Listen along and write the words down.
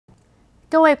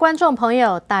各位观众朋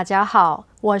友，大家好，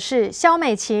我是肖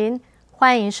美琴，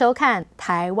欢迎收看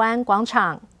台湾广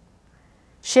场。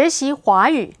学习华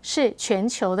语是全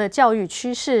球的教育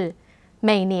趋势，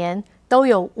每年都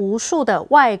有无数的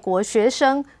外国学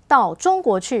生到中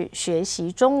国去学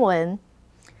习中文。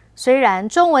虽然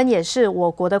中文也是我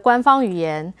国的官方语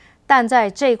言，但在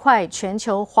这块全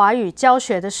球华语教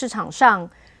学的市场上，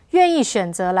愿意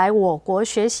选择来我国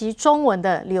学习中文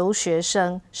的留学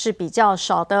生是比较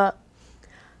少的。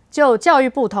就教育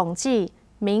部统计，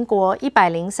民国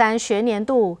103学年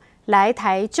度来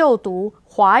台就读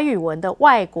华语文的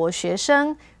外国学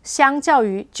生，相较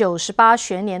于98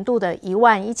学年度的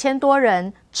11000多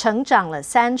人，成长了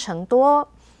30%多。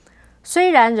虽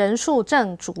然人数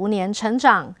正逐年成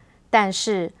长，但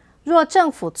是若政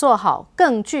府做好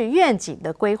更具愿景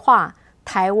的规划，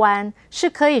台湾是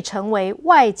可以成为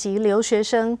外籍留学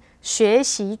生学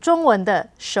习中文的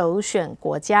首选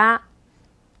国家。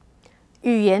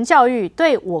语言教育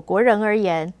对我国人而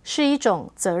言是一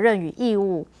种责任与义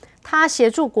务，它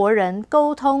协助国人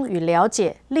沟通与了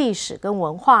解历史跟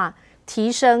文化，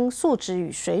提升素质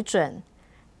与水准。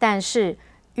但是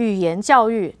语言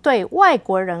教育对外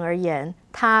国人而言，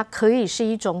它可以是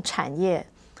一种产业，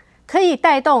可以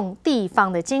带动地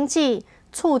方的经济，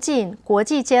促进国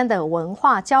际间的文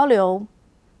化交流。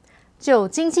就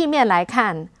经济面来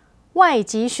看，外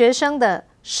籍学生的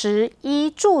食衣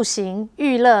住行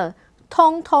娱乐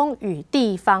通通与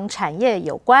地方产业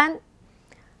有关，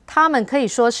他们可以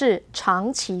说是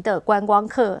长期的观光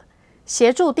客，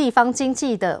协助地方经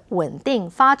济的稳定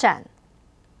发展。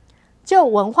就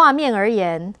文化面而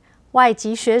言，外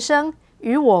籍学生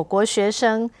与我国学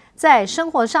生在生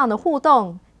活上的互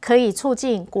动，可以促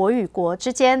进国与国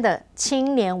之间的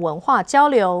青年文化交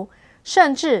流，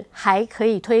甚至还可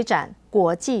以推展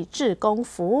国际志工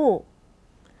服务。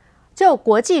就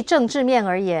国际政治面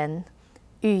而言，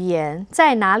语言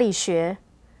在哪里学，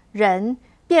人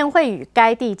便会与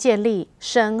该地建立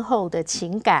深厚的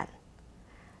情感。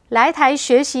来台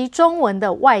学习中文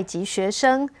的外籍学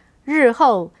生，日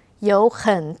后有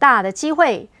很大的机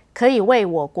会可以为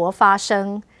我国发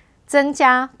声，增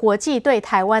加国际对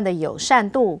台湾的友善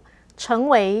度，成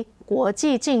为国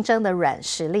际竞争的软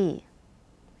实力。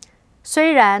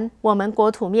虽然我们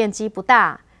国土面积不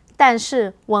大，但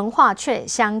是文化却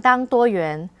相当多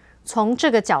元。从这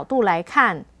个角度来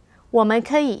看，我们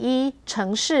可以依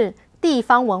城市、地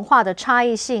方文化的差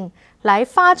异性来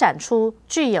发展出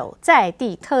具有在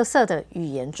地特色的语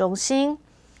言中心。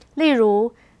例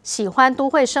如，喜欢都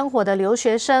会生活的留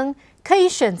学生可以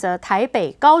选择台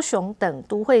北、高雄等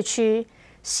都会区；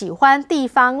喜欢地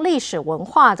方历史文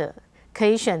化的可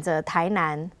以选择台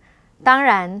南。当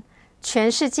然，全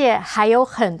世界还有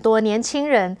很多年轻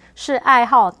人是爱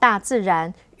好大自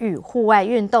然与户外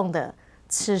运动的，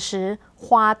此时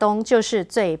花东就是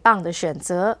最棒的选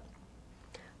择。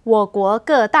我国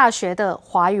各大学的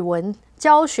华语文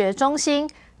教学中心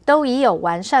都已有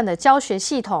完善的教学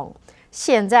系统，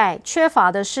现在缺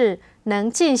乏的是能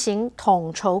进行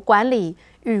统筹管理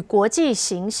与国际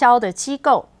行销的机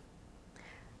构。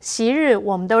昔日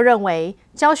我们都认为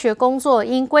教学工作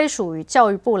应归属于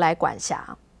教育部来管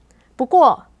辖，不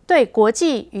过对国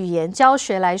际语言教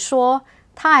学来说，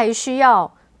它还需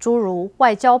要诸如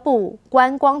外交部、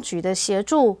观光局的协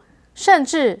助，甚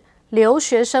至留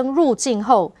学生入境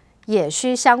后，也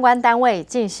需相关单位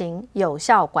进行有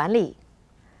效管理。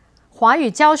华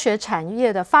语教学产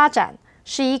业的发展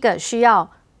是一个需要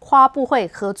跨部会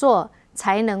合作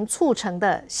才能促成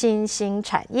的新兴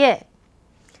产业。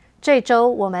这周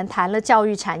我们谈了教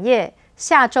育产业，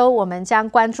下周我们将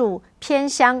关注偏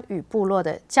乡与部落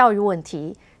的教育问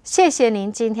题。谢谢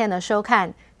您今天的收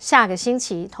看，下个星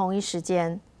期同一时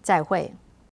间再会。